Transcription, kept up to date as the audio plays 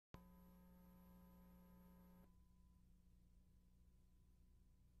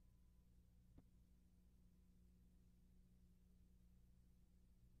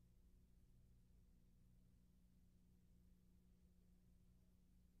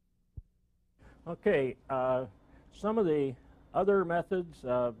Okay, some of the other methods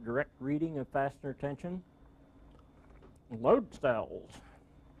of direct reading of fastener tension, load cells.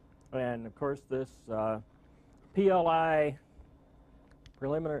 And of course this PLI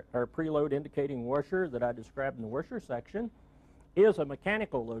preliminary or preload indicating washer that I described in the washer section is a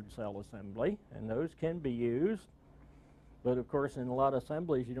mechanical load cell assembly, and those can be used. But of course in a lot of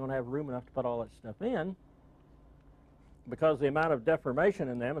assemblies you don't have room enough to put all that stuff in, because the amount of deformation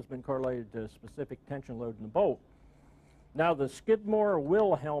in them has been correlated to specific tension load in the bolt. Now the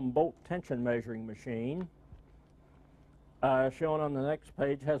Skidmore-Wilhelm bolt tension measuring machine, shown on the next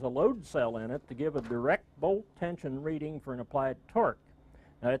page, has a load cell in it to give a direct bolt tension reading for an applied torque.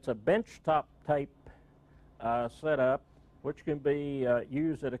 Now it's a benchtop type setup, which can be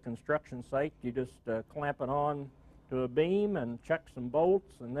used at a construction site. You just clamp it on to a beam and check some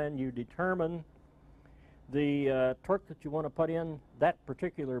bolts, and then you determine the torque that you want to put in that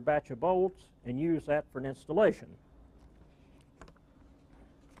particular batch of bolts and use that for an installation.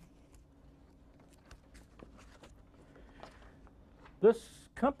 This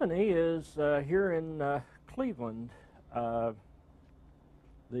company is here in Cleveland. One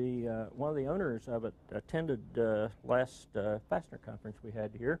of the owners of it attended last Fastener conference we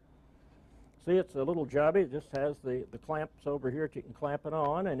had here. See, it's a little jobby. It just has the clamps over here that you can clamp it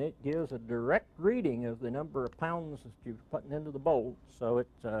on, and it gives a direct reading of the number of pounds that you're putting into the bolt. So it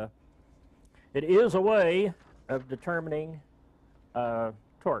is a way of determining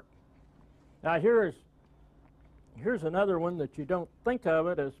torque. Now here's another one that you don't think of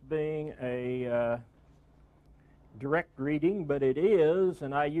it as being a direct reading, but it is,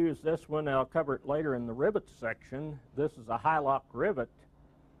 and I use this one. I'll cover it later in the rivet section. This is a high lock rivet,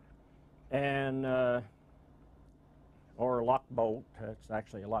 and or a lock bolt. It's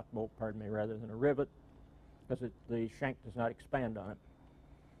actually a lock bolt, pardon me, rather than a rivet, because the shank does not expand on it.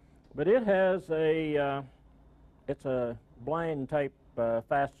 But it has it's a blind type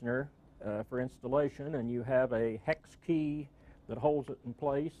fastener for installation, and you have a hex key that holds it in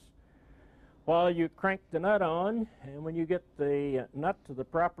place while you crank the nut on. And when you get the nut to the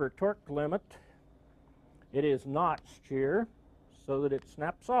proper torque limit, it is notched here so that it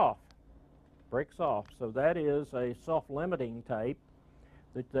snaps off, breaks off. So that is a self-limiting type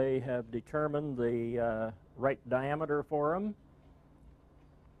that they have determined the right diameter for them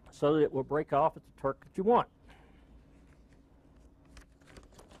so that it will break off at the torque that you want.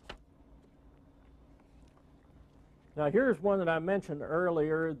 Now here's one that I mentioned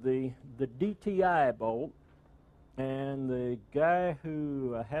earlier, the DTI bolt, and the guy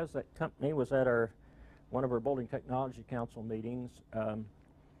who has that company was at one of our Bolting Technology Council meetings.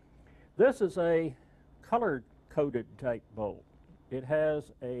 This is a color-coded type bolt. It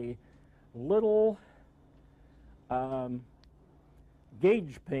has a little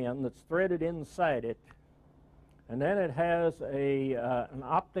gauge pin that's threaded inside it, and then it has an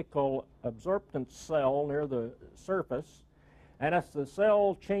optical absorptance cell near the surface, and as the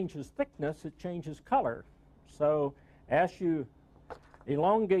cell changes thickness, it changes color. So as you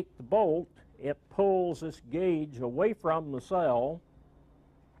elongate the bolt, it pulls this gauge away from the cell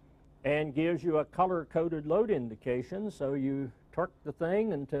and gives you a color-coded load indication. So you torque the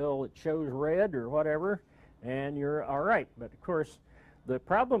thing until it shows red or whatever, and you're all right. But of course, the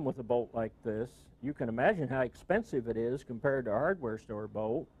problem with a bolt like this, you can imagine how expensive it is compared to a hardware store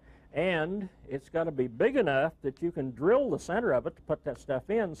bolt, and it's got to be big enough that you can drill the center of it to put that stuff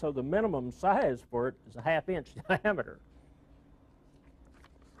in, so the minimum size for it is a 1/2 inch diameter.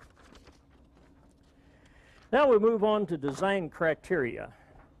 Now we move on to design criteria,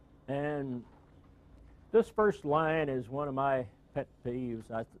 and this first line is one of my pet peeves.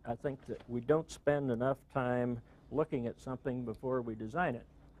 I think that we don't spend enough time looking at something before we design it.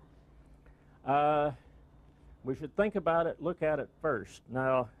 We should think about it, look at it first.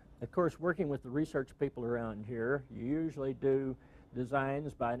 Now, of course, working with the research people around here, you usually do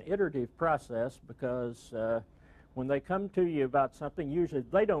designs by an iterative process, because when they come to you about something, usually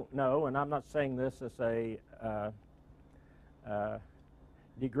they don't know, and I'm not saying this as a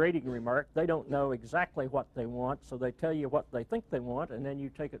degrading remark. They don't know exactly what they want, so they tell you what they think they want, and then you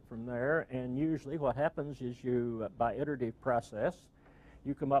take it from there. And usually what happens is you, by iterative process,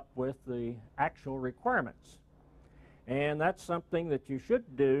 you come up with the actual requirements. And that's something that you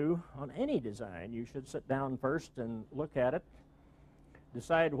should do on any design. You should sit down first and look at it,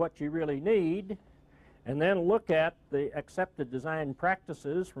 decide what you really need, and then look at the accepted design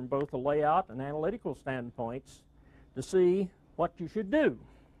practices from both a layout and analytical standpoints to see what you should do.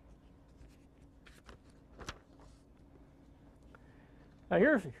 Now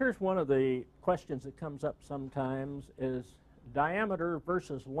here's one of the questions that comes up sometimes is, diameter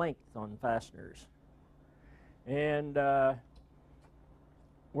versus length on fasteners. And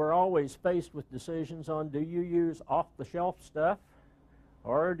we're always faced with decisions on, do you use off-the-shelf stuff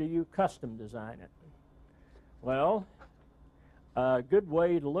or do you custom design it? Well, a good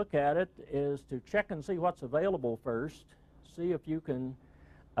way to look at it is to check and see what's available first, see if you can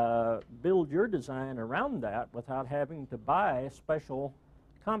build your design around that without having to buy special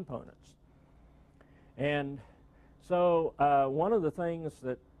components. And so one of the things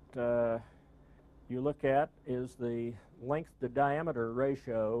that you look at is the length to diameter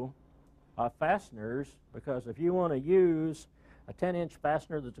ratio of fasteners, because if you want to use a 10-inch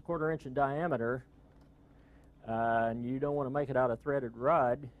fastener that's a 1/4 inch in diameter and you don't want to make it out of threaded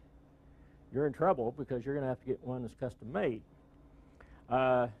rod, you're in trouble because you're going to have to get one that's custom made.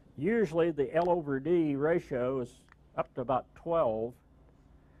 Usually the L/D ratio is up to about 12,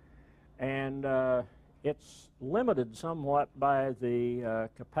 and it's limited somewhat by the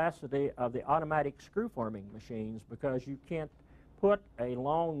capacity of the automatic screw forming machines, because you can't put a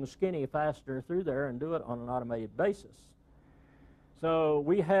long skinny fastener through there and do it on an automated basis. So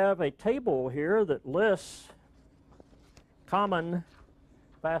we have a table here that lists common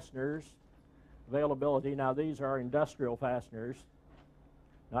fasteners availability. Now these are industrial fasteners,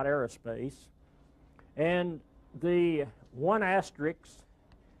 not aerospace. And the 1 asterisk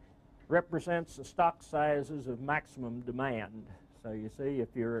represents the stock sizes of maximum demand. So you see,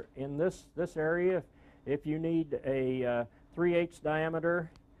 if you're in this area, if you need a 3/8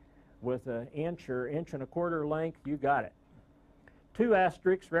 diameter with an inch or 1.25 inch length, you got it. 2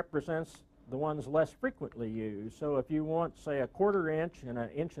 asterisks represents the ones less frequently used. So if you want, say, a 1/4 inch and an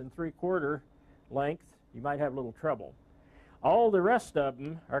 1.75 inch length, you might have a little trouble. All the rest of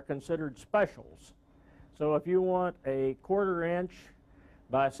them are considered specials. So if you want a 1/4 inch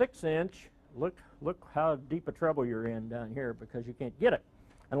by 6 inch, look how deep a trouble you're in down here, because you can't get it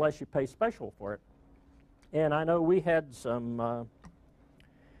unless you pay special for it. And I know we had some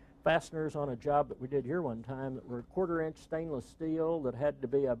fasteners on a job that we did here one time that were 1/4 inch stainless steel that had to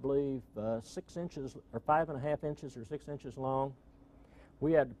be, I believe, 6 inches or 5.5 inches or 6 inches long.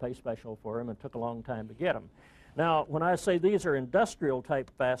 We had to pay special for them, and it took a long time to get them. Now, when I say these are industrial type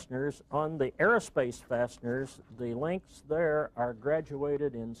fasteners, on the aerospace fasteners, the lengths there are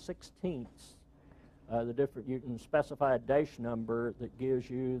graduated in 1/16. You can specify a dash number that gives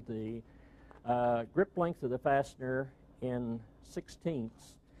you the grip length of the fastener in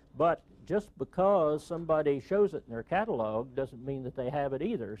 1/16. But just because somebody shows it in their catalog doesn't mean that they have it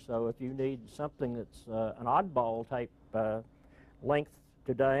either. So if you need something that's an oddball type length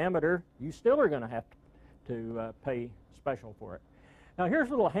to diameter, you still are going to have to pay special for it. Now here's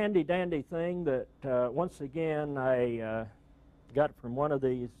a little handy dandy thing that once again I got from one of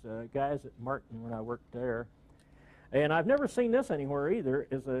these guys at Martin when I worked there. And I've never seen this anywhere either,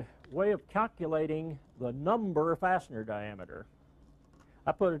 is a way of calculating the number fastener diameter.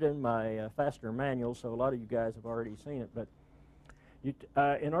 I put it in my fastener manual, so a lot of you guys have already seen it. But you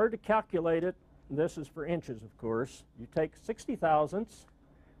in order to calculate it, this is for inches, of course, you take 60 thousandths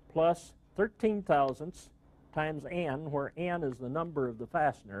plus 13 thousandths times n, where n is the number of the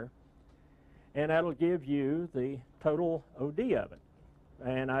fastener, and that'll give you the total OD of it.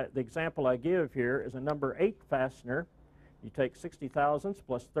 And the example I give here is a number 8 fastener. You take 60 thousandths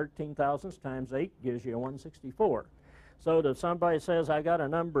plus 13 thousandths times 8 gives you a 164. So if somebody says I got a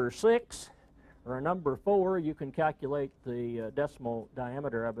number 6 or a number 4, you can calculate the decimal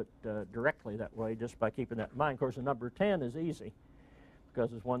diameter of it directly that way, just by keeping that in mind. Of course, a number 10 is easy,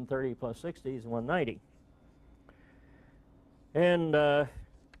 because it's 130 plus 60 is 190. And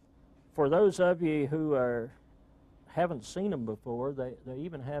for those of you who haven't seen them before, they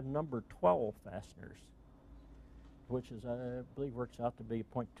even have number 12 fasteners, which is, I believe, works out to be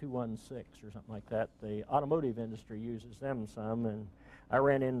 0.216 or something like that. The automotive industry uses them some, and I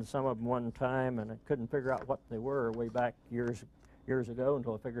ran into some of them one time, and I couldn't figure out what they were way back years ago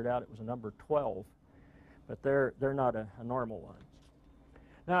until I figured out it was a number 12. But they're not a normal one.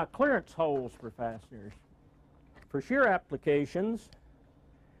 Now, clearance holes for fasteners. For shear applications,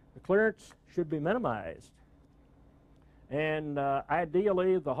 the clearance should be minimized. And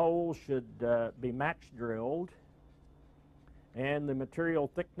ideally, the holes should be match drilled, and the material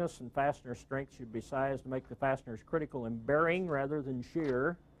thickness and fastener strength should be sized to make the fasteners critical in bearing rather than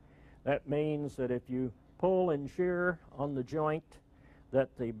shear. That means that if you pull and shear on the joint, that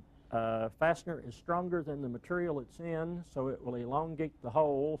the fastener is stronger than the material it's in, so it will elongate the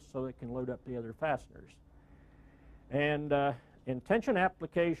hole so it can load up the other fasteners. And in tension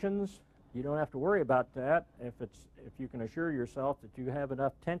applications, you don't have to worry about that if you can assure yourself that you have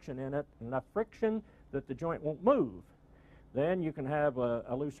enough tension in it, enough friction that the joint won't move. then you can have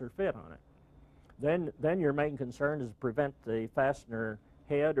a looser fit on it. Then your main concern is to prevent the fastener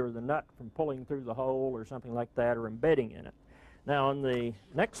head or the nut from pulling through the hole or something like that, or embedding in it. Now on the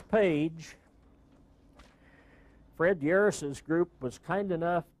next page, Fred Yarris's group was kind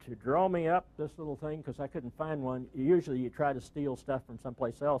enough to draw me up this little thing because I couldn't find one. Usually you try to steal stuff from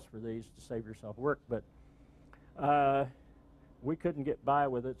someplace else for these to save yourself work, but we couldn't get by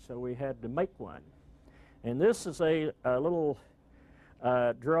with it, so we had to make one. And this is a little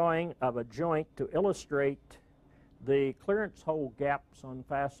drawing of a joint to illustrate the clearance hole gaps on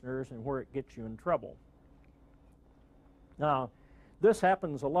fasteners and where it gets you in trouble. Now, this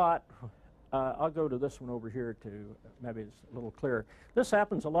happens a lot. I'll go to this one over here to maybe it's a little clearer. This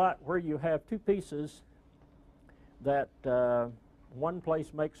happens a lot where you have two pieces that one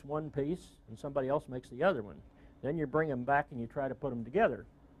place makes one piece and somebody else makes the other one. Then you bring them back and you try to put them together.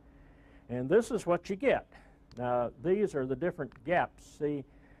 And this is what you get. Now, these are the different gaps. See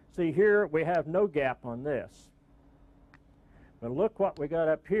here we have no gap on this. But look what we got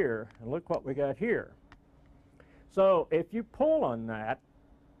up here, and look what we got here. So if you pull on that,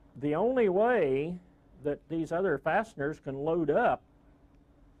 the only way that these other fasteners can load up,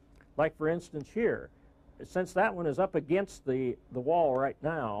 like for instance here, since that one is up against the wall right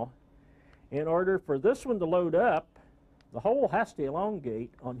now, in order for this one to load up, the hole has to elongate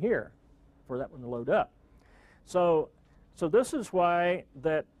on here for that one to load up. So this is why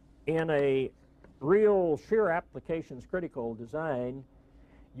that in a real shear applications critical design,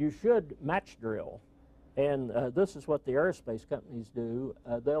 you should match drill. And this is what the aerospace companies do.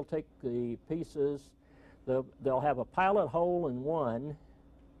 They'll take the pieces, they'll have a pilot hole in one,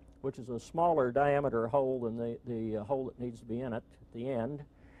 which is a smaller diameter hole than the hole that needs to be in it at the end.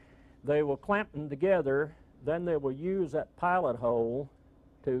 They will clamp them together, then they will use that pilot hole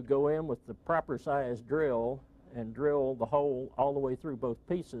to go in with the proper size drill and drill the hole all the way through both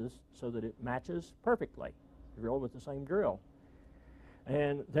pieces so that it matches perfectly. Drill with the same drill.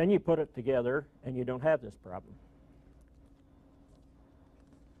 And then you put it together and you don't have this problem.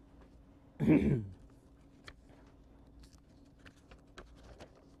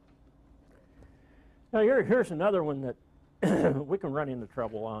 Now here's another one that we can run into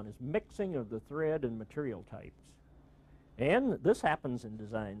trouble on, is mixing of the thread and material types. And this happens in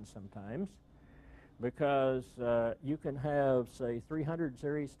design sometimes because you can have, say, 300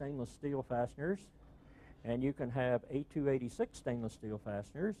 series stainless steel fasteners, and you can have A286 stainless steel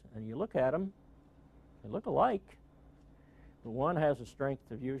fasteners, and you look at them, they look alike. But one has a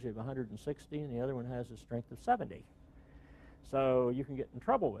strength of usually of 160, and the other one has a strength of 70. So you can get in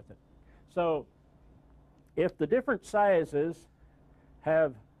trouble with it. So if the different sizes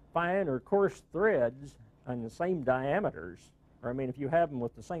have fine or coarse threads on the same diameters, or I mean if you have them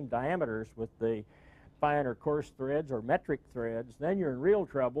with the same diameters with the fine or coarse threads or metric threads, then you're in real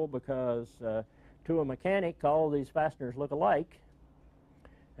trouble because to a mechanic all these fasteners look alike.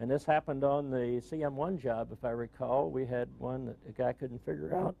 And this happened on the CM1 job, if I recall. We had one that the guy couldn't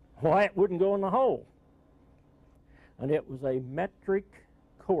figure out why it wouldn't go in the hole. And it was a metric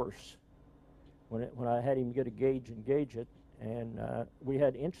coarse. When I had him get a gauge and gauge it, and we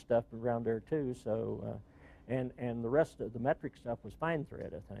had inch stuff around there too, so and the rest of the metric stuff was fine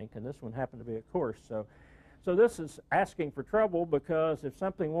thread, I think, and this one happened to be a coarse. So this is asking for trouble because if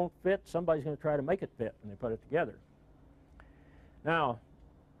something won't fit, somebody's going to try to make it fit when they put it together. Now,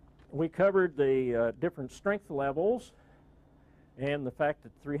 we covered the different strength levels and the fact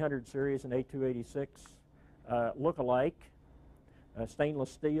that 300 series and A286 look alike.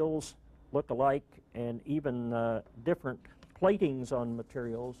 Stainless steels look alike, and even different platings on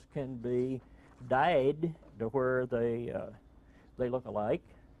materials can be dyed to where they look alike.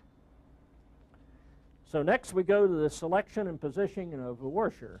 So next we go to the selection and positioning of a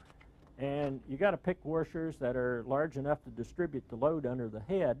washer. And you got to pick washers that are large enough to distribute the load under the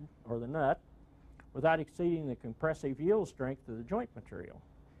head or the nut without exceeding the compressive yield strength of the joint material.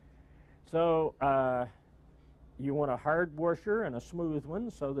 So you want a hard washer and a smooth one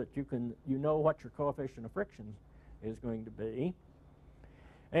so that you know what your coefficient of friction is going to be.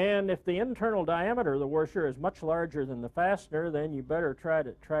 And if the internal diameter of the washer is much larger than the fastener, then you better try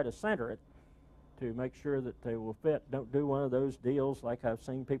to center it to make sure that they will fit. Don't do one of those deals like I've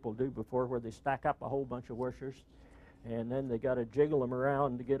seen people do before where they stack up a whole bunch of washers and then they got to jiggle them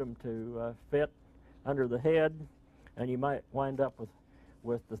around to get them to fit under the head, and you might wind up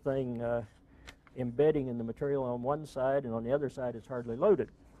with the thing embedding in the material on one side, and on the other side it's hardly loaded.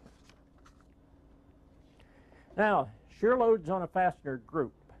 Now, shear loads on a fastener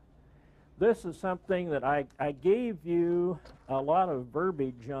group. This is something that I gave you a lot of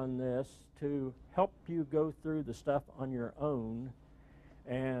verbiage on this to help you go through the stuff on your own.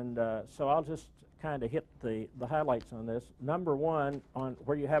 And so I'll just kind of hit the highlights on this. Number one, on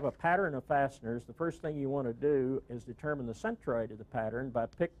where you have a pattern of fasteners, the first thing you want to do is determine the centroid of the pattern by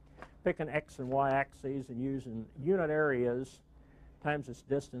picking X and Y axes and using unit areas times its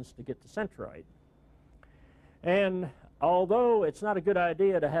distance to get the centroid. And although it's not a good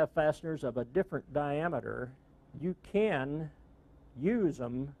idea to have fasteners of a different diameter, you can use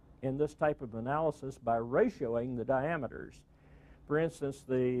them in this type of analysis by ratioing the diameters. For instance,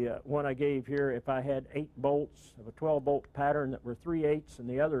 the one I gave here, if I had 8 bolts of a 12-bolt pattern that were 3/8 and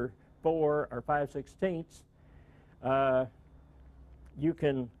the other 4 are 5/16, you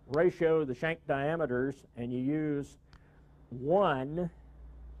can ratio the shank diameters, and you use 1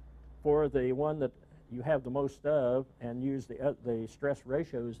 for the one that you have the most of, and use the stress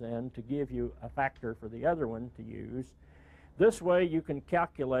ratios then to give you a factor for the other one to use. This way you can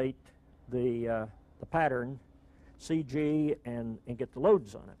calculate the pattern CG and get the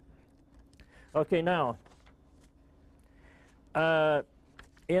loads on it. Okay, now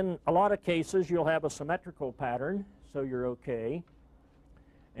in a lot of cases you'll have a symmetrical pattern, so you're okay.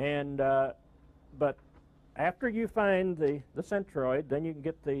 And but after you find the centroid, then you can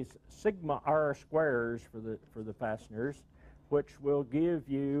get these sigma r squares for the fasteners, which will give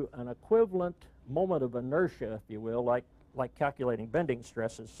you an equivalent moment of inertia, if you will, like calculating bending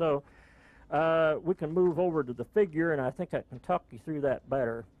stresses. So we can move over to the figure, and I think I can talk you through that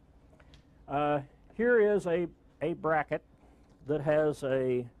better. Here is a bracket that has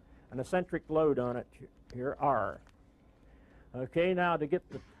an eccentric load on it here, R. Okay, now to get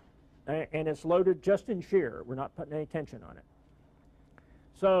and it's loaded just in shear. We're not putting any tension on it.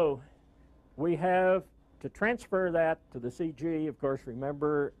 So we have to transfer that to the CG. Of course,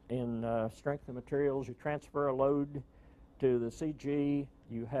 remember in strength of materials, you transfer a load to the CG.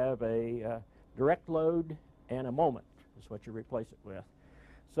 You have a direct load and a moment is what you replace it with.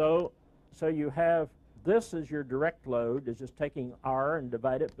 So you have this as your direct load, is just taking R and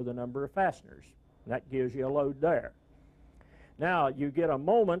divide it by the number of fasteners. That gives you a load there. Now you get a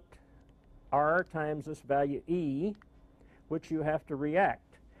moment, R times this value E, which you have to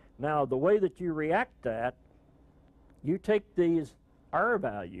react. Now the way that you react that, you take these R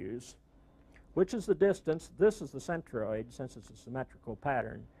values, which is the distance, this is the centroid since it's a symmetrical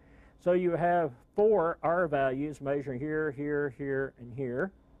pattern. So you have 4 R values measuring here, here, here, and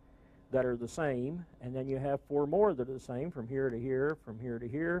here that are the same, and then you have 4 more that are the same from here to here, from here to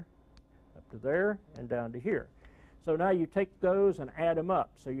here, up to there, and down to here. So now you take those and add them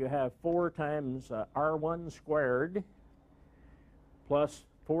up. So you have 4 times R1 squared plus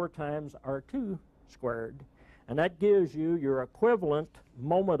 4 times R2 squared. And that gives you your equivalent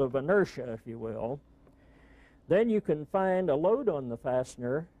moment of inertia, if you will. Then you can find a load on the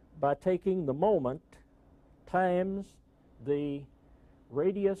fastener by taking the moment times the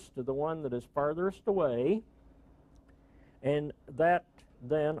radius to the one that is farthest away, and that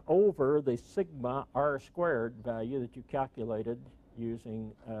then over the sigma r squared value that you calculated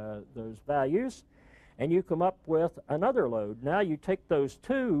using those values, and you come up with another load. Now you take those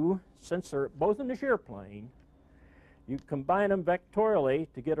two, since they're both in the shear plane, you combine them vectorially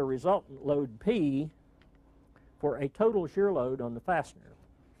to get a resultant load P for a total shear load on the fastener.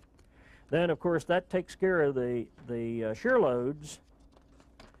 Then, of course, that takes care of the shear loads.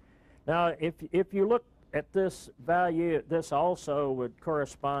 Now, if you look at this value, this also would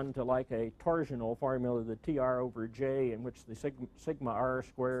correspond to like a torsional formula, the TR over J, in which the sigma R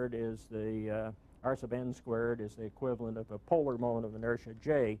squared is the R sub n squared is the equivalent of a polar moment of inertia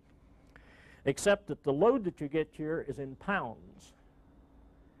J, except that the load that you get here is in pounds.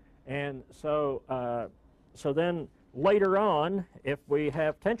 And so, so then later on, if we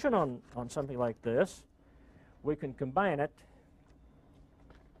have tension on something like this, we can combine it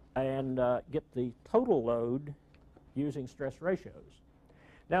and get the total load using stress ratios.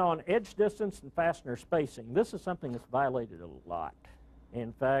 Now on edge distance and fastener spacing, this is something that's violated a lot.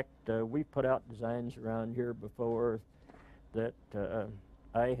 In fact, we've put out designs around here before that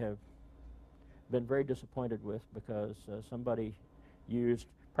I have been very disappointed with because somebody used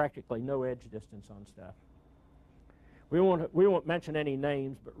practically no edge distance on stuff. We won't mention any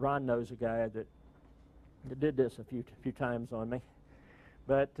names, but Ron knows a guy that did this a few times on me.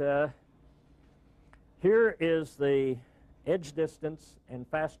 But here is the edge distance and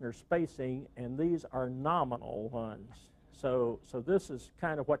fastener spacing, and these are nominal ones. So this is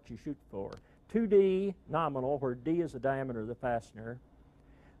kind of what you shoot for. 2D nominal, where D is the diameter of the fastener.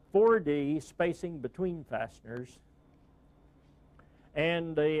 4D spacing between fasteners.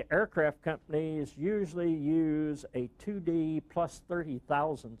 And the aircraft companies usually use a 2D plus 30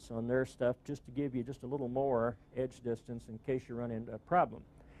 thousandths on their stuff just to give you just a little more edge distance in case you run into a problem.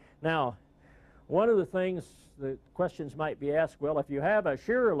 Now, one of the things the questions might be asked, well, if you have a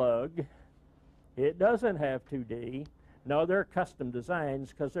shear lug, it doesn't have 2D. No, they're custom designs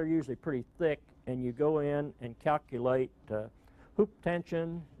because they're usually pretty thick, and you go in and calculate hoop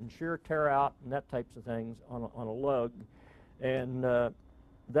tension and shear tear out and that types of things on a lug. And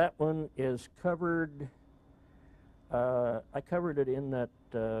that one is covered, I covered it in that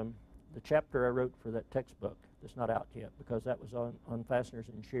the chapter I wrote for that textbook. It's not out yet because that was on fasteners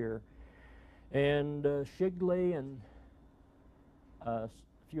and shear. And Shigley and a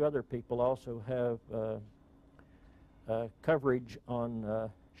few other people also have coverage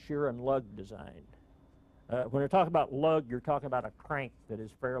on shear and lug design. When you're talking about lug, you're talking about a crank that is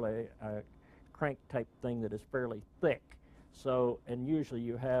fairly, crank type thing that is fairly thick. So, and usually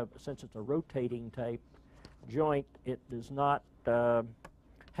you have, since it's a rotating type joint, it does not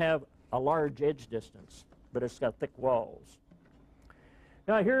have a large edge distance, but it's got thick walls.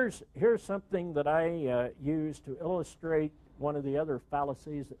 Now here's something that I use to illustrate one of the other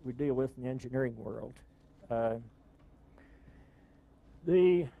fallacies that we deal with in the engineering world.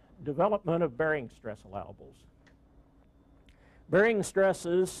 The development of bearing stress allowables. Bearing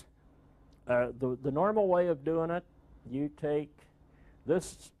stresses, the normal way of doing it, you take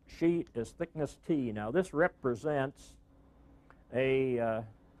this sheet is thickness T. Now this represents a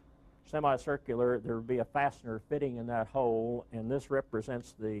semicircular. There would be a fastener fitting in that hole, and this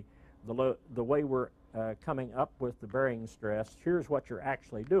represents the way we're coming up with the bearing stress. Here's what you're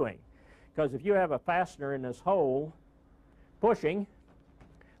actually doing, because if you have a fastener in this hole pushing,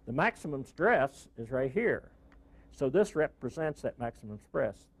 the maximum stress is right here. So this represents that maximum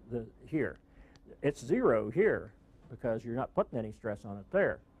stress here. It's 0 here because you're not putting any stress on it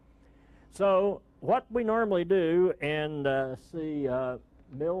there. So what we normally do, and see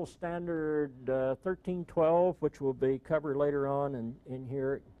Mill Standard 1312, which will be covered later on in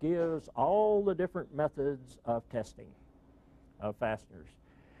here, gives all the different methods of testing of fasteners.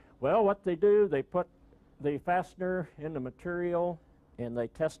 Well, what they do, they put the fastener in the material and they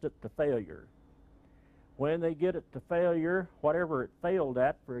test it to failure. When they get it to failure, whatever it failed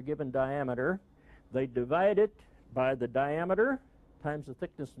at for a given diameter, they divide it by the diameter times the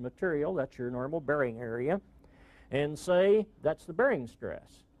thickness of the material, that's your normal bearing area, and say that's the bearing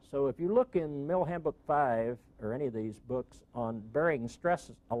stress. So if you look in Mill Handbook 5 or any of these books on bearing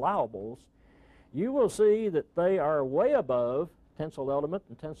stress allowables, you will see that they are way above tensile element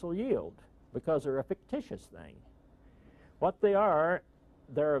and tensile yield because they're a fictitious thing. What they are,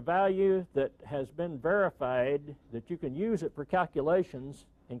 they're a value that has been verified that you can use it for calculations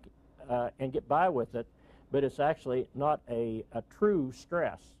and get by with it, but it's actually not a true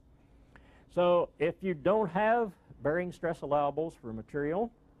stress. So if you don't have bearing stress allowables for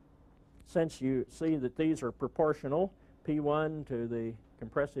material, since you see that these are proportional, P1 to the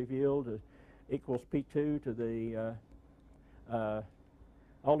compressive yield equals P2 to the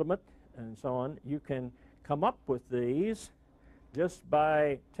ultimate, and so on, you can come up with these just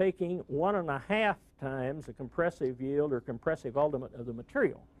by taking 1.5 times the compressive yield or compressive ultimate of the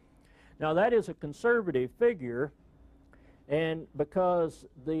material. Now that is a conservative figure, and because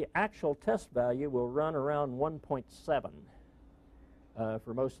the actual test value will run around 1.7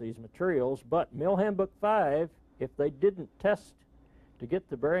 for most of these materials, but Mill Handbook 5, if they didn't test to get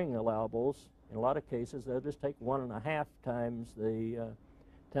the bearing allowables, in a lot of cases they'll just take 1.5 times the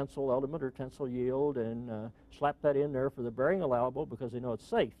tensile ultimate or tensile yield and slap that in there for the bearing allowable because they know it's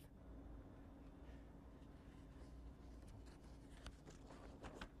safe.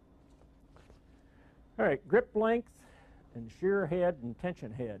 All right, grip length and shear head and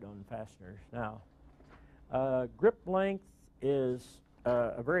tension head on fasteners. Now, grip length is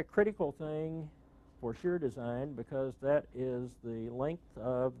a very critical thing for shear design because that is the length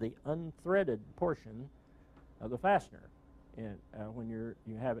of the unthreaded portion of the fastener. And when you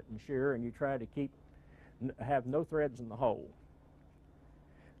have it in shear and you try to have no threads in the hole.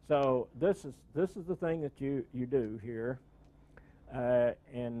 So this is the thing that you do here,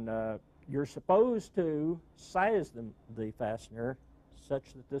 and you're supposed to size the fastener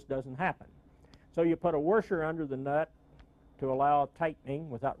such that this doesn't happen. So you put a washer under the nut to allow tightening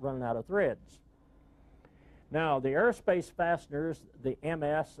without running out of threads. Now the aerospace fasteners, the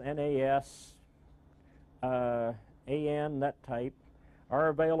MS, NAS, AN, that type, are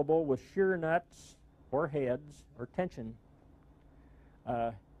available with shear nuts or heads or tension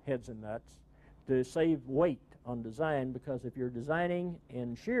heads and nuts to save weight on design, because if you're designing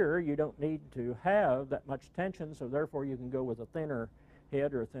in shear, you don't need to have that much tension, so therefore you can go with a thinner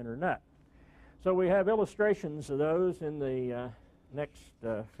head or a thinner nut. So we have illustrations of those in the next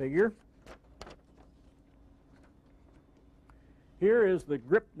figure. Here is the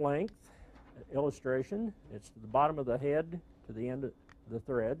grip length illustration. It's the bottom of the head to the end of the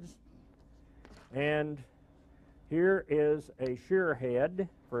threads. And here is a shear head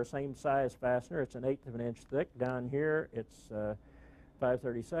for a same size fastener. It's 1/8 of an inch thick. Down here it's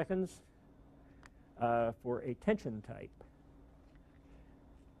 5/32 for a tension type.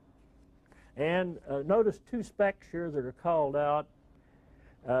 And notice two specs here that are called out,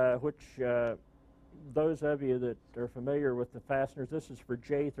 which those of you that are familiar with the fasteners, this is for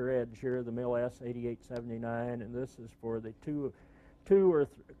J threads here, the mill S8879, and this is for the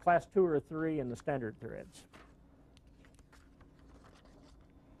class 2 or 3 and the standard threads.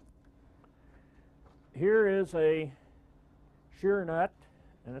 Here is a shear nut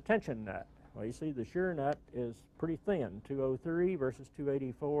and a tension nut. Well, you see the shear nut is pretty thin, 203 versus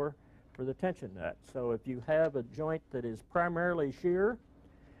 284 for the tension nut. So if you have a joint that is primarily shear,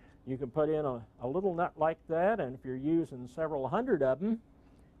 you can put in a little nut like that, and if you're using several hundred of them,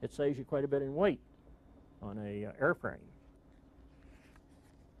 it saves you quite a bit in weight on a airframe.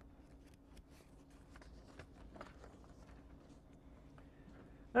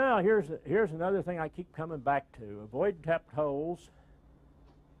 Now here's another thing I keep coming back to. Avoid tapped holes.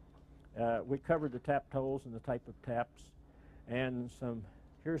 We covered the tapped holes and the type of taps, and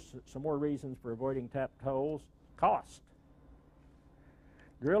here's some more reasons for avoiding tapped holes. Cost.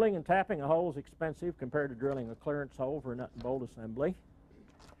 Drilling and tapping a hole is expensive compared to drilling a clearance hole for a nut and bolt assembly.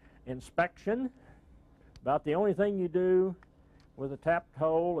 Inspection. About the only thing you do with a tapped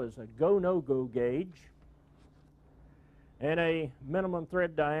hole is a go-no-go gauge and a minimum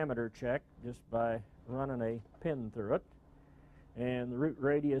thread diameter check just by running a pin through it. And the root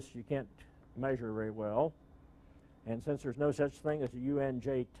radius you can't measure very well. And since there's no such thing as a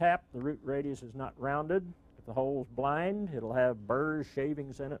UNJ tap, the root radius is not rounded. If the hole's blind, it'll have burrs,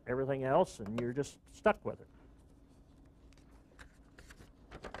 shavings in it, everything else, and you're just stuck with it.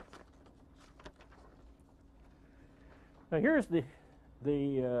 Now here's the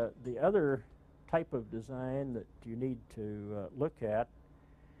other type of design that you need to look at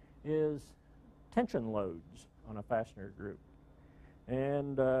is tension loads on a fastener group.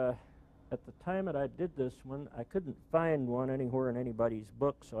 And at the time that I did this one, I couldn't find one anywhere in anybody's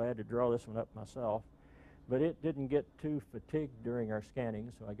book, so I had to draw this one up myself. But it didn't get too fatigued during our scanning,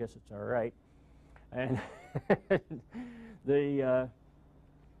 so I guess it's all right. And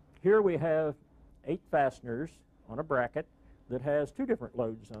here we have 8 fasteners on a bracket that has 2 different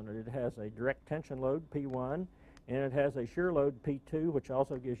loads on it. It has a direct tension load, P1, and it has a shear load, P2, which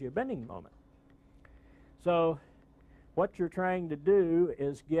also gives you a bending moment. So what you're trying to do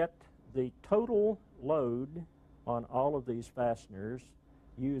is get the total load on all of these fasteners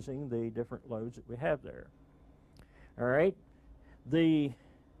using the different loads that we have there. All right, the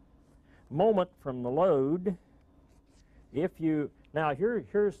moment from the load, now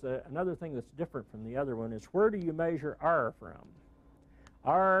here's another thing that's different from the other one is where do you measure R from?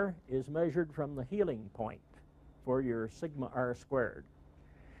 R is measured from the healing point for your sigma R squared.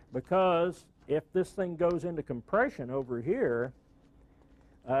 Because if this thing goes into compression over here,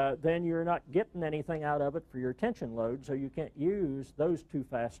 then you're not getting anything out of it for your tension load, so you can't use those 2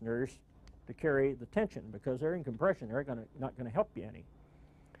 fasteners to carry the tension because they're in compression. They're not going to help you any.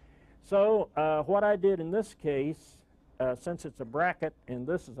 So what I did in this case, since it's a bracket and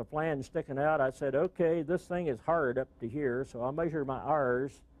this is a flange sticking out, I said, okay, this thing is hard up to here, so I'll measure my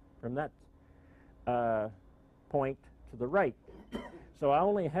R's from that point to the right. So I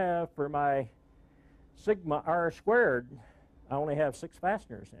only have, for my sigma R squared, I only have 6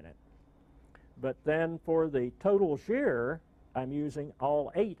 fasteners in it. But then for the total shear, I'm using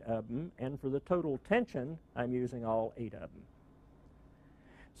all 8 of them, and for the total tension, I'm using all 8 of them.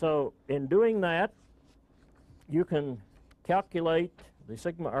 So in doing that, you can calculate the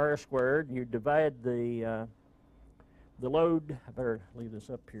sigma R squared. You divide the load. I better leave this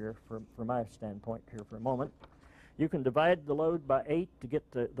up here from my standpoint here for a moment. You can divide the load by 8 to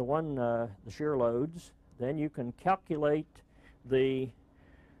get the shear loads. Then you can calculate the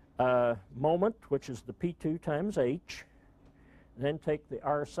moment, which is the P2 times H. Then take the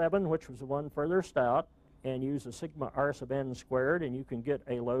R7, which was the one furthest out, and use the sigma R sub n squared, and you can get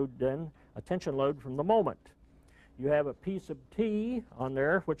a load then, a tension load from the moment. You have a P sub T on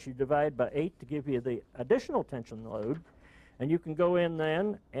there, which you divide by 8 to give you the additional tension load, and you can go in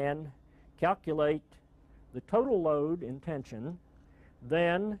then and calculate the total load in tension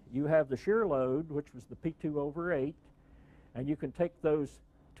Then you have the shear load, which was the P2 over 8, and you can take those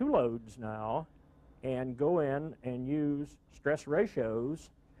two loads now and go in and use stress ratios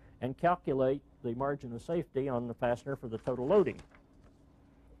and calculate the margin of safety on the fastener for the total loading.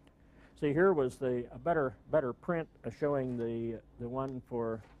 See, here was a better print showing the one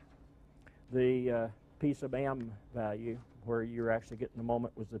for the P sub m value, where you're actually getting the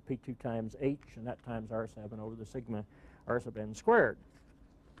moment was the P2 times H, and that times R7 over the sigma R sub n squared.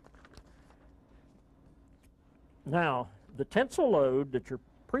 Now, the tensile load that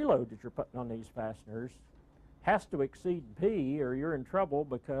preload that you're putting on these fasteners has to exceed P, or you're in trouble,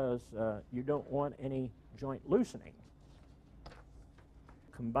 because you don't want any joint loosening.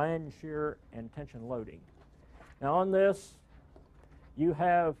 Combined shear and tension loading. Now on this, you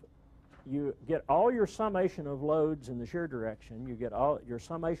get all your summation of loads in the shear direction, you get all your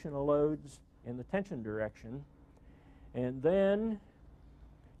summation of loads in the tension direction, and then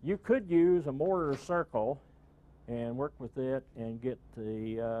you could use a mortar circle and work with it and get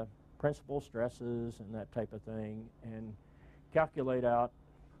the principal stresses and that type of thing and calculate out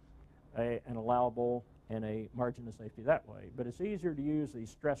an allowable and a margin of safety that way. But it's easier to use these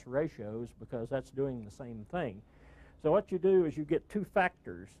stress ratios because that's doing the same thing. So what you do is you get two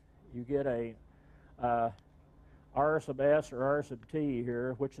factors. You get a R sub S or R sub T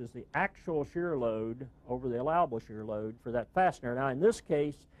here, which is the actual shear load over the allowable shear load for that fastener. Now in this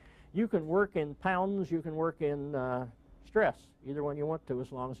case, you can work in pounds, you can work in stress, either one you want to,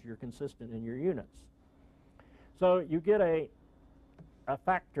 as long as you're consistent in your units. So you get a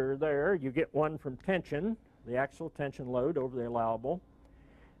factor there. You get one from tension, the actual tension load over the allowable,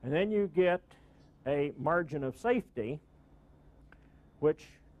 and then you get a margin of safety, which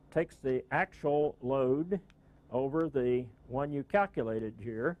takes the actual load over the one you calculated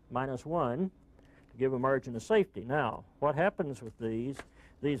here, minus 1, to give a margin of safety. Now, what happens with these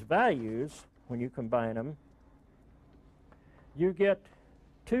values, when you combine them, you get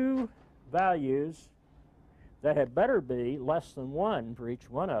two values that had better be less than 1 for each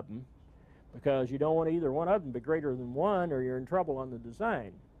one of them, because you don't want either one of them to be greater than 1, or you're in trouble on the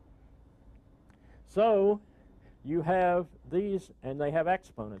design. So you have these, and they have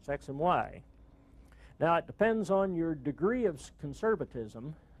exponents, x and y. Now it depends on your degree of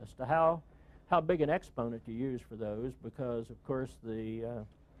conservatism as to how big an exponent you use for those, because of course the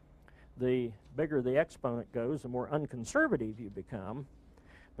bigger the exponent goes, the more unconservative you become,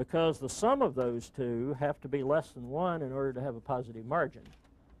 because the sum of those two have to be less than 1 in order to have a positive margin.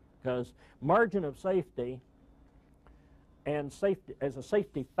 Because margin of safety and safety as a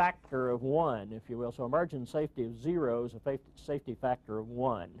safety factor of 1, if you will. So a margin of safety of 0 is a safety factor of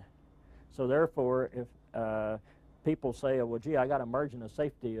 1. So therefore, if people say, oh, well, gee, I got a margin of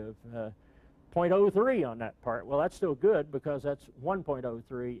safety of 0.03 on that part, well, that's still good, because that's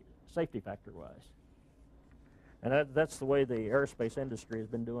 1.03 safety factor-wise. And that's the way the aerospace industry has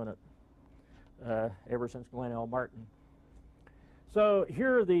been doing it ever since Glenn L. Martin. So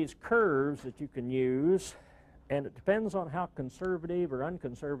here are these curves that you can use, and it depends on how conservative or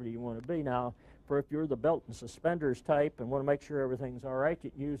unconservative you want to be. Now, for if you're the belt and suspenders type and want to make sure everything's all right,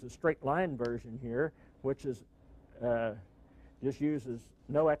 you can use a straight line version here, which is just uses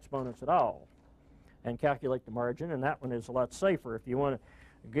no exponents at all, and calculate the margin, and that one is a lot safer. If you want to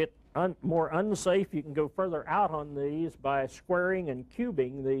get more unsafe, you can go further out on these by squaring and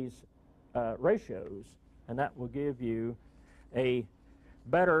cubing these ratios, and that will give you a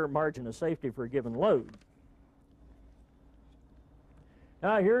better margin of safety for a given load.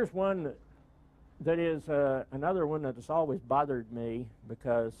 Now here's one that is another one that has always bothered me,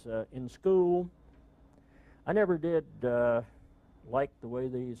 because in school I never did like the way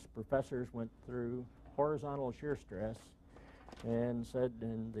these professors went through horizontal shear stress and said,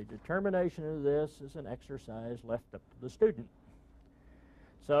 and the determination of this is an exercise left up to the student.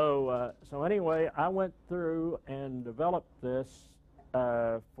 So anyway, I went through and developed this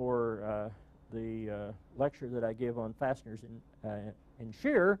for the lecture that I give on fasteners in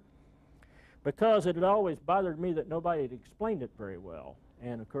shear, because it had always bothered me that nobody had explained it very well.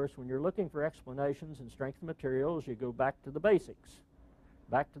 And of course, when you're looking for explanations in strength of materials, you go back to the basics,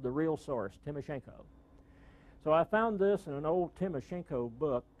 back to the real source, Timoshenko. So I found this in an old Timoshenko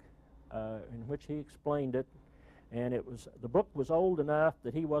book in which he explained it, and the book was old enough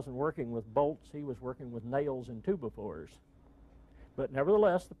that he wasn't working with bolts, he was working with nails and 2x4s. But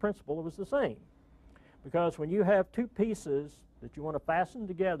nevertheless, the principle was the same, because when you have two pieces that you want to fasten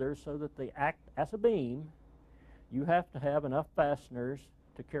together so that they act as a beam, you have to have enough fasteners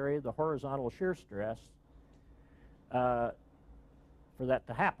to carry the horizontal shear stress for that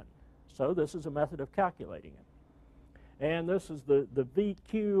to happen. So this is a method of calculating it. And this is the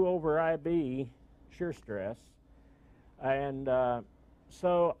VQ over IB shear stress. And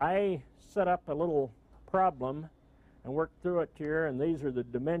so I set up a little problem and worked through it here, and these are the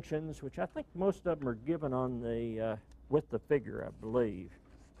dimensions, which I think most of them are given on the with the figure, I believe.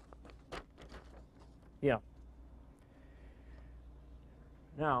 Yeah.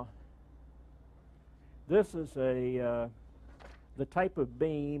 Now, this is the type of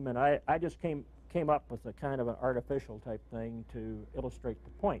beam, and I just came up with a kind of an artificial type thing to illustrate the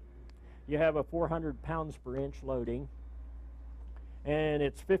point. You have a 400 pounds per inch loading, and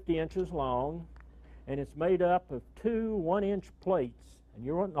it's 50 inches long, and it's made up of two 1-inch plates, and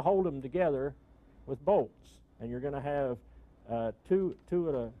you're wanting to hold them together with bolts, and you're going to have two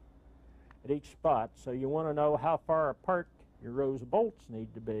at each spot. So you want to know how far apart your rows of bolts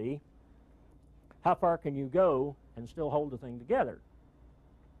need to be. How far can you go and still hold the thing together?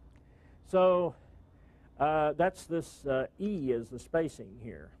 So that's this E is the spacing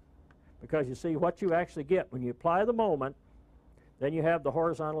here, because you see what you actually get when you apply the moment. Then you have the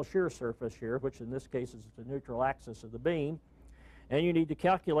horizontal shear surface here, which in this case is the neutral axis of the beam, and you need to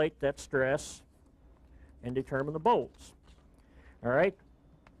calculate that stress and determine the bolts. All right,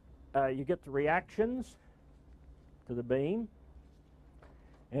 you get the reactions to the beam,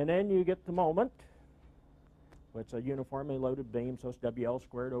 and then you get the moment. It's a uniformly loaded beam, so it's WL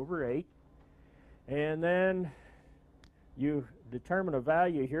squared over 8. And then you determine a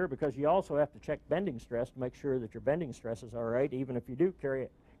value here, because you also have to check bending stress to make sure that your bending stress is all right. Even if you do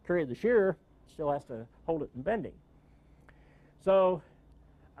carry the shear, it still has to hold it in bending. So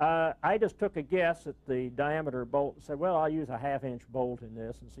I just took a guess at the diameter bolt and said, well, I'll use a 1/2-inch bolt in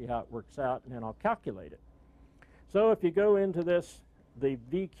this and see how it works out, and then I'll calculate it. So if you go into this, the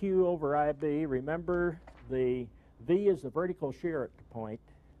VQ over IB, remember the V is the vertical shear at the point.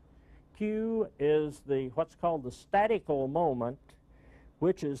 Q is what's called the statical moment,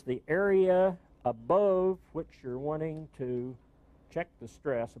 which is the area above which you're wanting to check the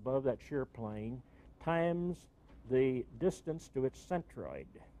stress, above that shear plane, times the distance to its centroid.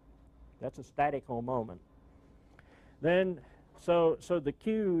 That's a statical moment. Then, so the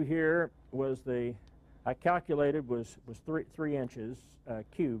Q here was I calculated was 3 inches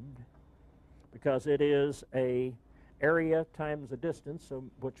cubed, because it is a area times the distance, so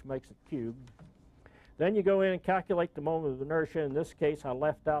which makes it cubed. Then you go in and calculate the moment of inertia. In this case, I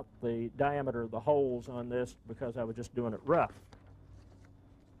left out the diameter of the holes on this because I was just doing it rough.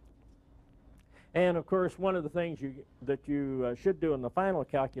 And of course, one of the things that you should do in the final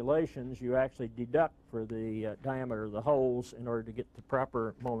calculations, you actually deduct for the diameter of the holes in order to get the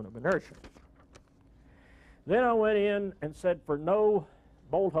proper moment of inertia. Then I went in and said, for no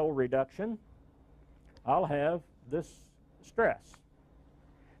bolt hole reduction, I'll have this stress.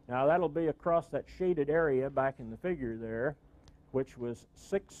 Now that'll be across that shaded area back in the figure there, which was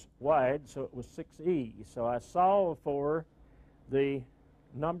 6 wide, so it was 6E. So I solved for the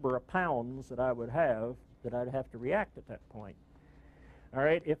number of pounds that I would have that I'd have to react at that point. All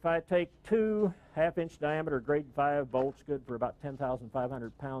right, if I take 2 1/2-inch diameter grade 5 bolts, good for about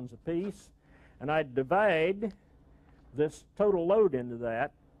 10,500 pounds apiece, and I divide this total load into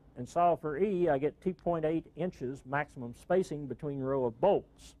that and solve for E, I get 2.8 inches maximum spacing between row of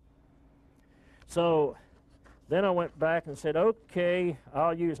bolts. So then I went back and said, okay,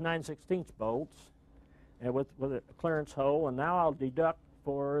 I'll use 9/16 bolts and with a clearance hole, and now I'll deduct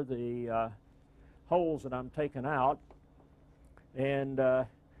for the holes that I'm taking out and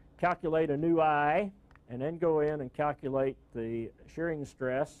calculate a new I, and then go in and calculate the shearing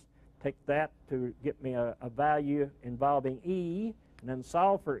stress, take that to get me a value involving E, and then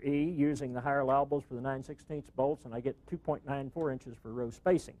solve for E using the higher allowables for the 9/16 bolts, and I get 2.94 inches for row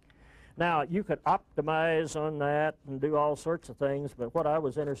spacing. Now, you could optimize on that and do all sorts of things, but what I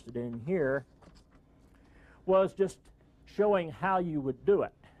was interested in here was just showing how you would do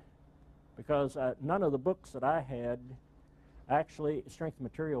it, because none of the books that I had, actually, strength of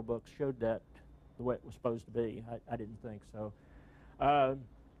material books, showed that the way it was supposed to be. I didn't think so.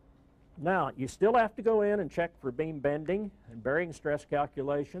 Now, you still have to go in and check for beam bending and bearing stress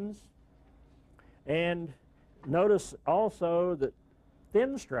calculations. And notice also that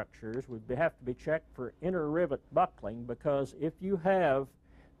thin structures would have to be checked for inter-rivet buckling, because if you have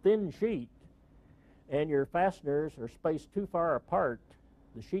thin sheet and your fasteners are spaced too far apart,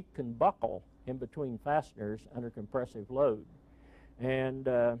 the sheet can buckle in between fasteners under compressive load. And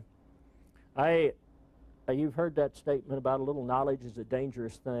you've heard that statement about a little knowledge is a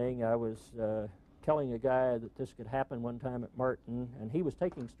dangerous thing. I was telling a guy that this could happen one time at Martin, and he was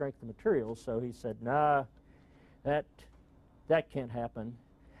taking strength of materials, so he said, nah, that can't happen.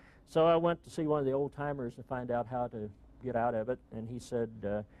 So I went to see one of the old timers to find out how to get out of it. And he said,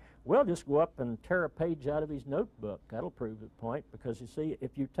 well, just go up and tear a page out of his notebook. That'll prove the point, because you see,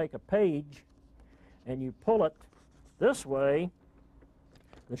 if you take a page and you pull it this way,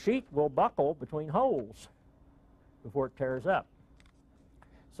 the sheet will buckle between holes before it tears up.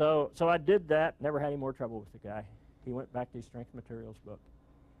 So I did that, never had any more trouble with the guy. He went back to his strength materials book.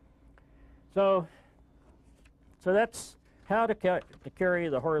 So that's how to carry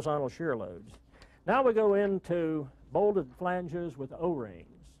the horizontal shear loads. Now we go into bolted flanges with O-rings.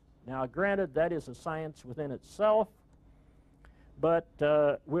 Now granted, that is a science within itself, but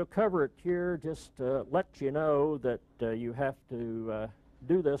we'll cover it here just to let you know that you have to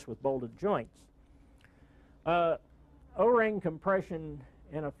do this with bolted joints. O-ring compression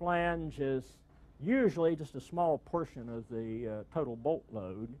in a flange is usually just a small portion of the total bolt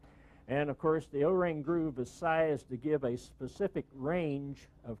load. And of course, the O-ring groove is sized to give a specific range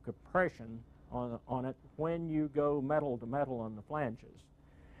of compression on it when you go metal to metal on the flanges.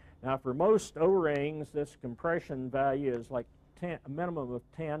 Now, for most O-rings, this compression value is like a minimum of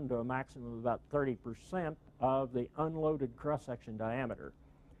 10 to a maximum of about 30% of the unloaded cross-section diameter.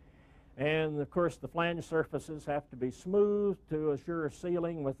 And of course, the flange surfaces have to be smooth to assure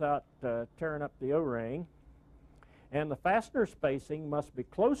sealing without tearing up the O-ring. And the fastener spacing must be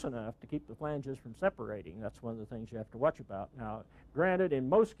close enough to keep the flanges from separating. That's one of the things you have to watch about. Now, granted, in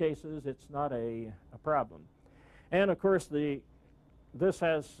most cases, it's not a problem. And of course, this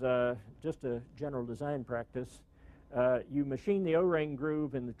has just a general design practice. You machine the O-ring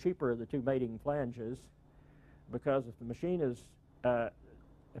groove in the cheaper of the two mating flanges, because if the machinist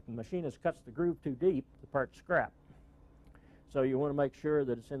cuts the groove too deep, the part's scrap. So you want to make sure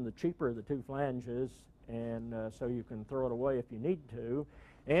that it's in the cheaper of the two flanges, and so you can throw it away if you need to.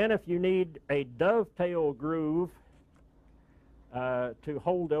 And if you need a dovetail groove to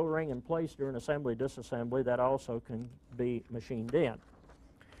hold the O-ring in place during assembly, disassembly, that also can be machined in.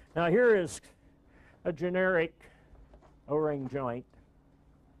 Now here is a generic O-ring joint,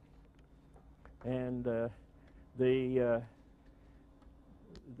 and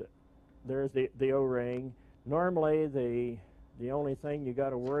there's the O-ring. Normally the only thing you got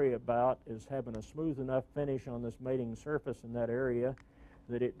to worry about is having a smooth enough finish on this mating surface in that area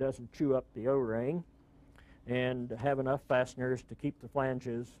that it doesn't chew up the O-ring, and have enough fasteners to keep the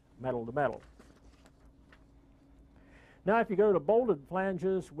flanges metal to metal. Now if you go to bolted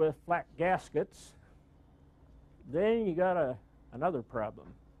flanges with flat gaskets, then you got another problem.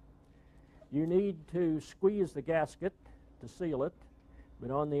 You need to squeeze the gasket to seal it,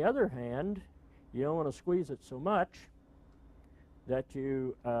 but on the other hand, you don't want to squeeze it so much that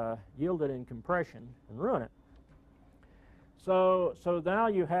you yield it in compression and ruin it. So now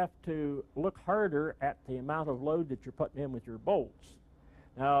you have to look harder at the amount of load that you're putting in with your bolts.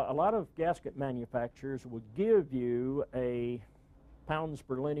 Now, a lot of gasket manufacturers will give you a pounds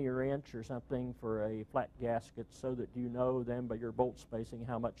per linear inch or something for a flat gasket, so that you know then by your bolt spacing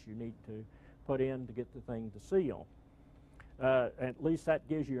how much you need to put in to get the thing to seal. At least that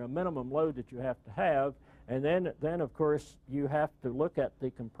gives you a minimum load that you have to have. And then of course, you have to look at the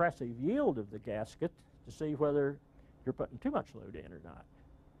compressive yield of the gasket to see whether you're putting too much load in or not.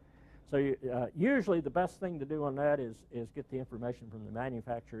 So usually the best thing to do on that is get the information from the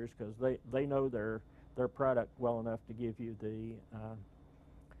manufacturers, because they know their product well enough to give you the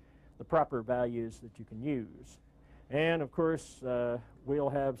proper values that you can use. And of course, we'll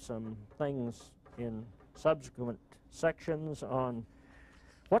have some things in subsequent sections on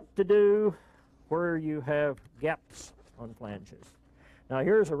what to do where you have gaps on flanges. Now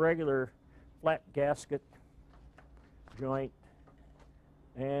here's a regular flat gasket joint,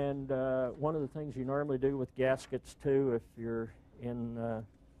 and one of the things you normally do with gaskets too, if you're in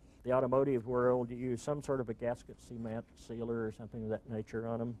the automotive world, you use some sort of a gasket cement sealer or something of that nature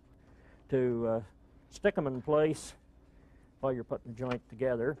on them to stick them in place while you're putting the joint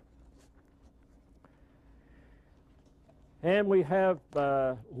together. And we have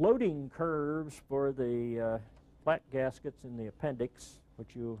loading curves for the flat gaskets in the appendix, which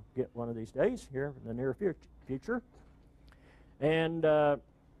you'll get one of these days here in the near future. And the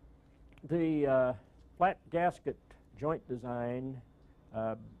flat gasket joint design,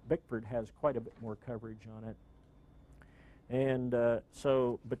 Bickford has quite a bit more coverage on it. And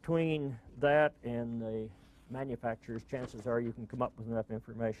so between that and the manufacturers, chances are you can come up with enough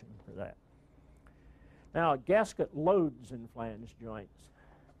information for that. Now, gasket loads in flange joints.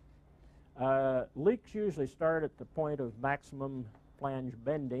 Leaks usually start at the point of maximum flange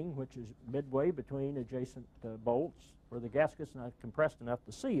bending, which is midway between adjacent bolts, where the gasket's not compressed enough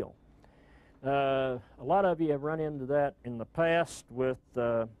to seal. A lot of you have run into that in the past with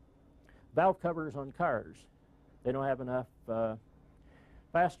valve covers on cars. they don't have enough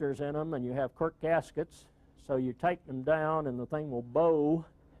fasteners in them, and you have cork gaskets, so you tighten them down and the thing will bow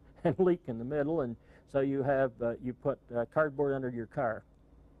and leak in the middle, and so you have you put cardboard under your car.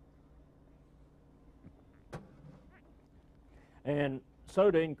 And so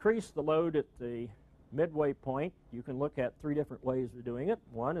to increase the load at the midway point, you can look at 3 different ways of doing it.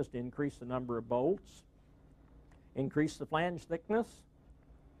 One is to increase the number of bolts, increase the flange thickness,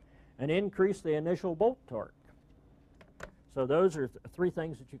 and increase the initial bolt torque. So those are 3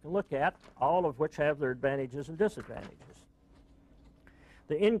 things that you can look at, all of which have their advantages and disadvantages.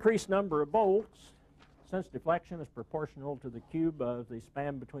 The increased number of bolts, since deflection is proportional to the cube of the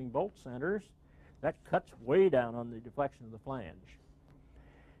span between bolt centers, that cuts way down on the deflection of the flange.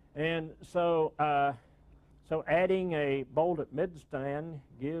 And so, so adding a bolt at mid-span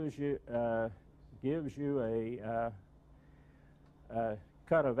gives you a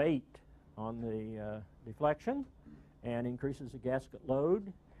cut of 8 on the deflection and increases the gasket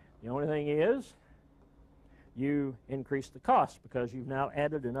load. The only thing is you increase the cost because you've now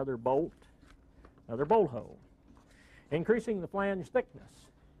added another bolt hole. Increasing the flange thickness.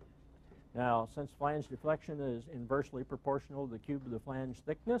 Now, since flange deflection is inversely proportional to the cube of the flange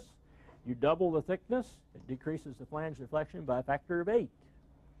thickness, you double the thickness, it decreases the flange deflection by a factor of 8.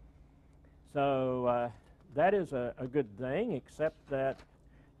 So that is a good thing, except that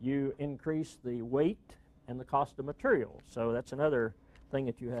you increase the weight and the cost of materials. So that's another thing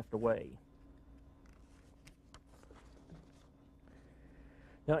that you have to weigh.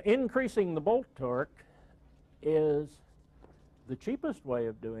 Now, increasing the bolt torque is the cheapest way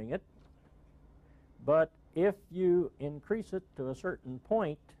of doing it, but if you increase it to a certain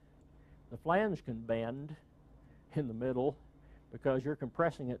point, the flange can bend in the middle because you're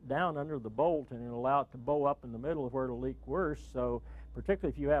compressing it down under the bolt and it'll allow it to bow up in the middle where it'll leak worse. So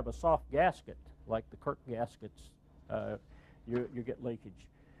particularly if you have a soft gasket, like the cork gaskets, you get leakage.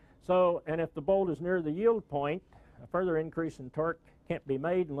 So, and if the bolt is near the yield point, a further increase in torque can't be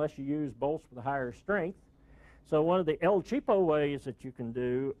made unless you use bolts with a higher strength. So one of the El Cheapo ways that you can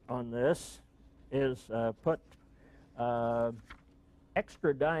do on this is put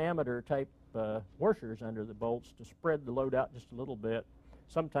extra diameter type washers under the bolts to spread the load out just a little bit.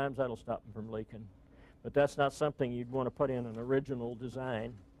 Sometimes that'll stop them from leaking, but that's not something you'd want to put in an original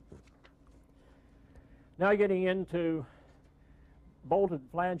design. Now getting into bolted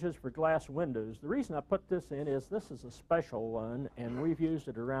flanges for glass windows. The reason I put this in is this is a special one, and we've used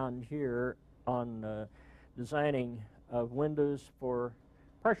it around here on designing of windows for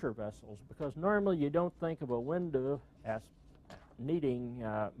pressure vessels, because normally you don't think of a window as needing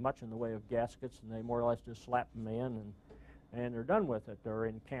much in the way of gaskets, and they more or less just slap them in and they're done with it, or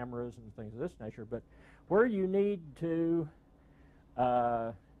in cameras and things of this nature. But where you need to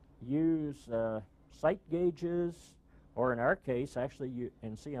use sight gauges, or in our case, actually you,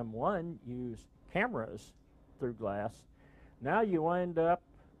 in CM1, use cameras through glass, now you wind up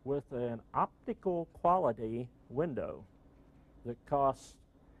with an optical quality window that costs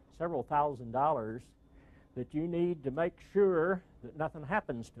several $1,000s that you need to make sure that nothing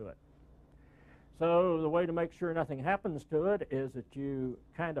happens to it. So the way to make sure nothing happens to it is that you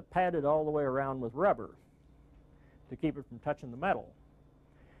kind of pad it all the way around with rubber to keep it from touching the metal.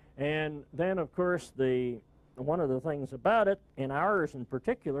 And then, of course, one of the things about it, in ours in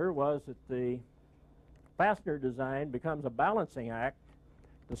particular, was that the fastener design becomes a balancing act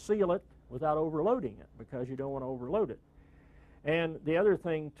to seal it without overloading it, because you don't want to overload it. And the other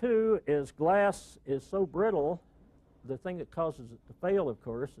thing, too, is glass is so brittle, the thing that causes it to fail, of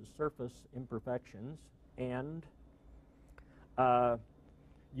course, is surface imperfections, and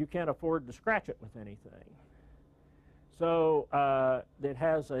you can't afford to scratch it with anything. So it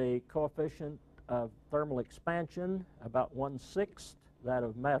has a coefficient of thermal expansion about 1/6 that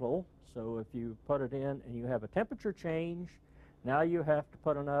of metal. So if you put it in and you have a temperature change, now you have to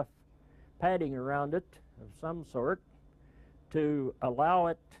put enough padding around it of some sort to allow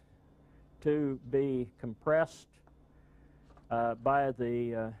it to be compressed by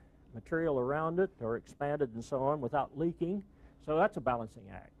the material around it, or expanded and so on, without leaking. So that's a balancing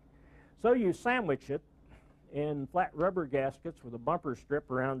act. So you sandwich it in flat rubber gaskets with a bumper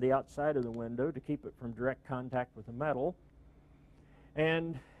strip around the outside of the window to keep it from direct contact with the metal.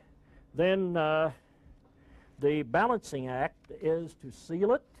 And then the balancing act is to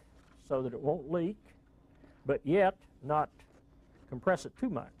seal it so that it won't leak, but yet not compress it too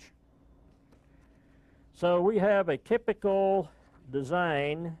much. So we have a typical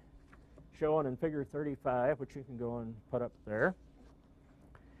design shown in figure 35, which you can go and put up there.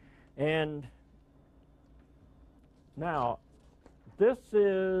 And now, this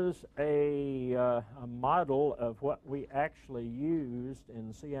is a model of what we actually used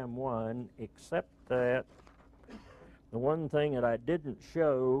in CM1, except that the one thing that I didn't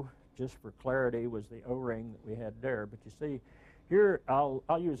show, just for clarity, was the O-ring that we had there. But you see, here, I'll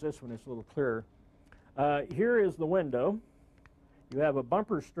use this one, it's a little clearer. Here is the window. You have a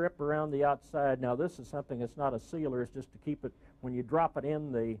bumper strip around the outside. Now this is something that's not a sealer, it's just to keep it, when you drop it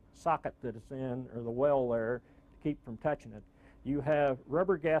in the socket that it's in, or the well there, to keep from touching it. You have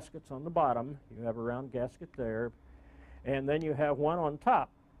rubber gaskets on the bottom, you have a round gasket there, and then you have one on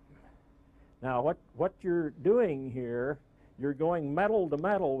top. Now what you're doing here, you're going metal to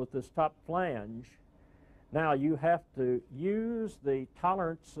metal with this top flange. Now you have to use the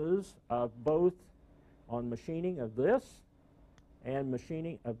tolerances of both on machining of this and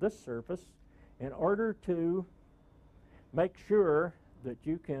machining of this surface in order to make sure that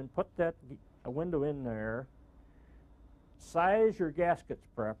you can put that window in there, size your gaskets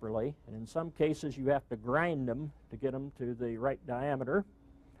properly, and in some cases you have to grind them to get them to the right diameter,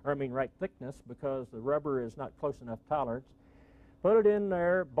 or I mean right thickness, because the rubber is not close enough tolerance. Put it in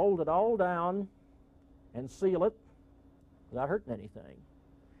there, bolt it all down, and seal it without hurting anything.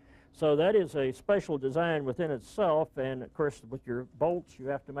 So that is a special design within itself, and of course with your bolts you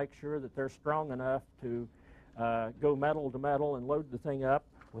have to make sure that they're strong enough to go metal to metal and load the thing up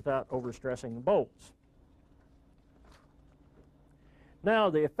without overstressing the bolts.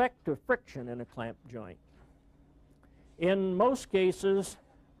 Now the effect of friction in a clamp joint. In most cases,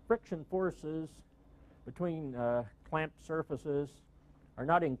 friction forces between clamp surfaces are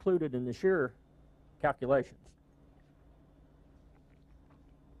not included in the shear calculations.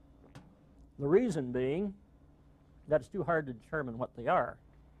 The reason being that it's too hard to determine what they are.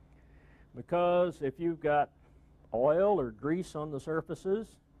 Because if you've got oil or grease on the surfaces,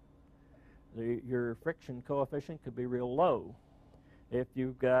 your friction coefficient could be real low. If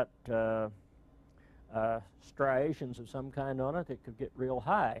you've got striations of some kind on it, it could get real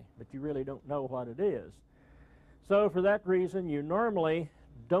high, but you really don't know what it is. So for that reason, you normally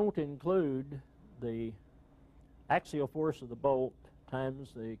don't include the axial force of the bolt times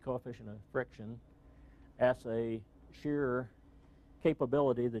the coefficient of friction as a shear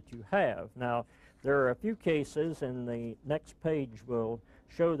capability that you have. Now, there are a few cases, and the next page will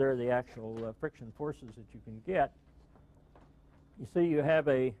show there the actual friction forces that you can get. You see you have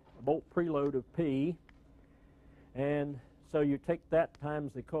a bolt preload of P, and so you take that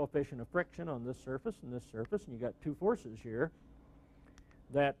times the coefficient of friction on this surface and this surface, and you got two forces here.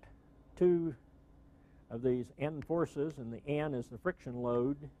 That two of these N forces, and the N is the friction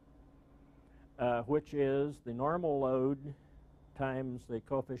load, which is the normal load times the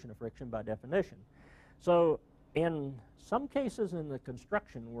coefficient of friction by definition. So in some cases in the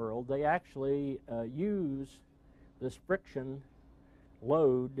construction world, they actually use this friction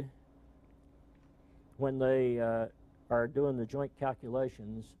load when they are doing the joint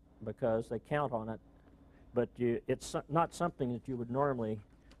calculations, because they count on it, but it's not something that you would normally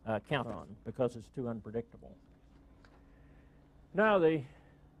count on because it's too unpredictable. Now the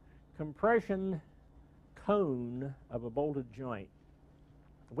compression cone of a bolted joint.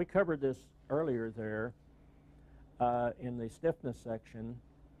 We covered this earlier there in the stiffness section,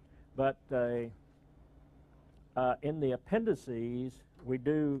 but in the appendices we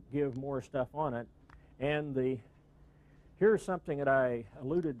do give more stuff on it, and here's something that I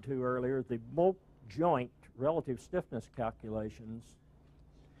alluded to earlier, the bolt joint relative stiffness calculations.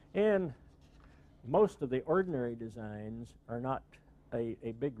 And most of the ordinary designs are not a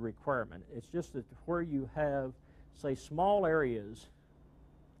big requirement. It's just that where you have, say, small areas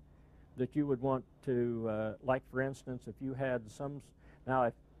that you would want to, like for instance, if you had some, now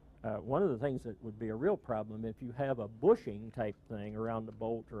if, one of the things that would be a real problem, if you have a bushing type thing around the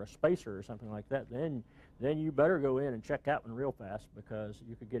bolt or a spacer or something like that, then you better go in and check that one real fast, because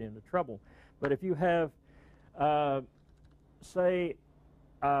you could get into trouble. But if you have, say,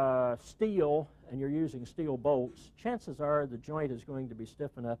 steel, and you're using steel bolts, chances are the joint is going to be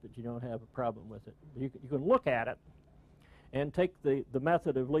stiff enough that you don't have a problem with it. You can look at it and take the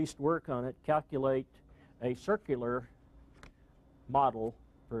method of least work on it, calculate a circular model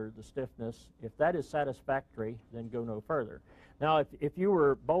for the stiffness. If that is satisfactory, then go no further. Now, if you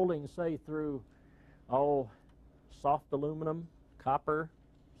were bolting, say, through soft aluminum, copper,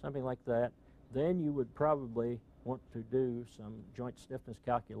 something like that, then you would probably want to do some joint stiffness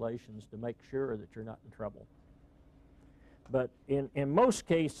calculations to make sure that you're not in trouble. But in most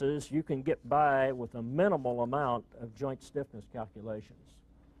cases, you can get by with a minimal amount of joint stiffness calculations.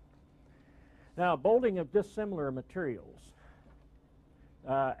 Now, bolting of dissimilar materials.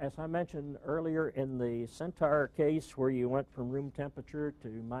 As I mentioned earlier, in the Centaur case where you went from room temperature to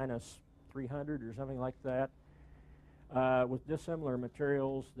minus 300 or something like that, with dissimilar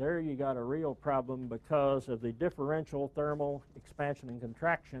materials, there you got a real problem because of the differential thermal expansion and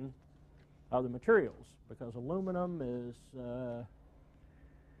contraction of the materials. Because aluminum is,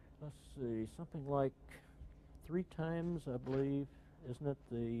 let's see, something like 3 times, I believe, isn't it,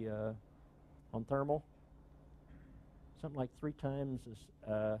 the on thermal? Something like 3 times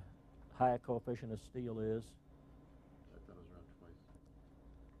as high a coefficient as steel is. I thought it was around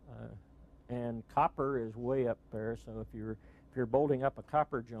twice. And copper is way up there, so if you're bolting up a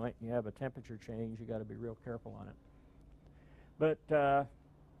copper joint and you have a temperature change, you got to be real careful on it. But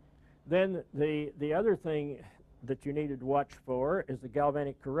then the other thing that you needed to watch for is the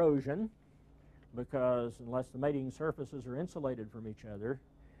galvanic corrosion, because unless the mating surfaces are insulated from each other,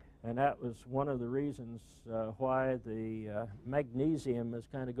 and that was one of the reasons why the magnesium is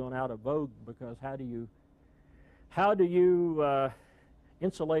kind of going out of vogue, because how do you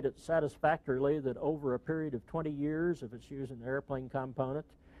insulate it satisfactorily that over a period of 20 years, if it's using an airplane component,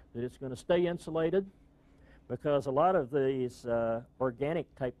 that it's going to stay insulated? Because a lot of these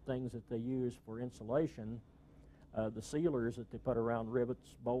organic type things that they use for insulation, the sealers that they put around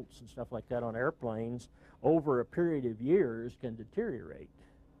rivets, bolts, and stuff like that on airplanes, over a period of years can deteriorate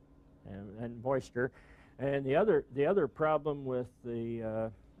and moisture. And the other problem with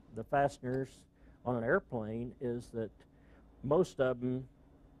the fasteners on an airplane is that most of them,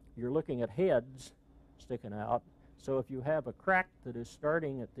 you're looking at heads sticking out. So if you have a crack that is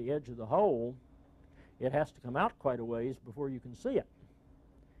starting at the edge of the hole, it has to come out quite a ways before you can see it.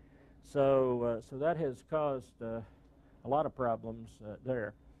 So that has caused a lot of problems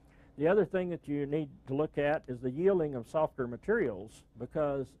there. The other thing that you need to look at is the yielding of softer materials,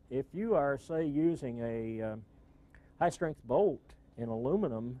 because if you are, say, using a high-strength bolt in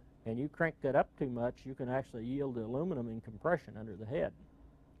aluminum and you crank that up too much, you can actually yield the aluminum in compression under the head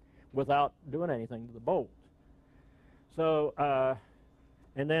without doing anything to the bolt. So,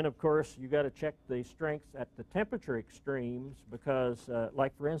 and then, of course, you got to check the strengths at the temperature extremes, because,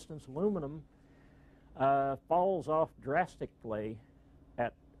 like for instance, aluminum falls off drastically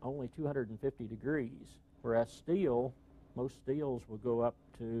at only 250 degrees, whereas steel, most steels will go up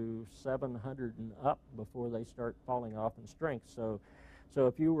to 700 and up before they start falling off in strength. So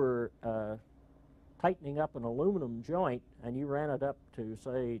if you were tightening up an aluminum joint and you ran it up to,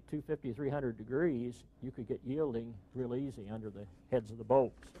 say, 250, 300 degrees, you could get yielding real easy under the heads of the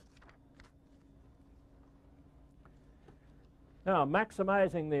bolts. Now,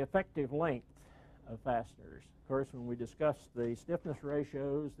 maximizing the effective length of fasteners. Of course, when we discussed the stiffness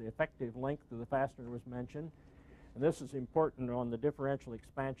ratios, the effective length of the fastener was mentioned, and this is important on the differential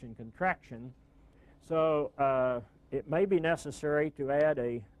expansion contraction. So it may be necessary to add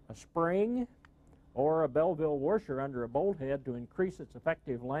a spring or a Belleville washer under a bolt head to increase its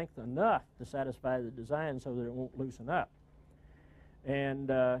effective length enough to satisfy the design so that it won't loosen up. And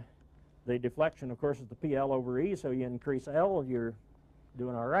the deflection, of course, is the PL over E, so you increase L, you're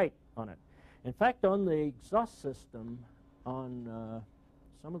doing all right on it. In fact, on the exhaust system on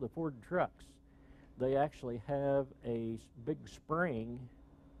some of the Ford trucks, they actually have a big spring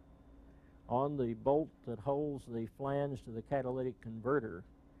on the bolt that holds the flange to the catalytic converter.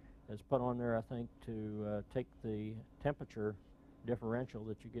 It's put on there, I think, to take the temperature differential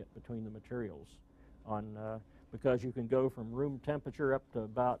that you get between the materials, because you can go from room temperature up to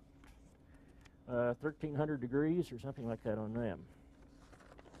about 1,300 degrees or something like that on them.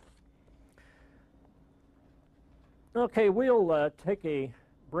 Okay, we'll take a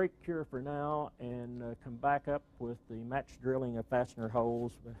break here for now and come back up with the match drilling of fastener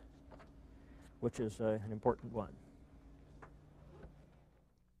holes, which is an important one.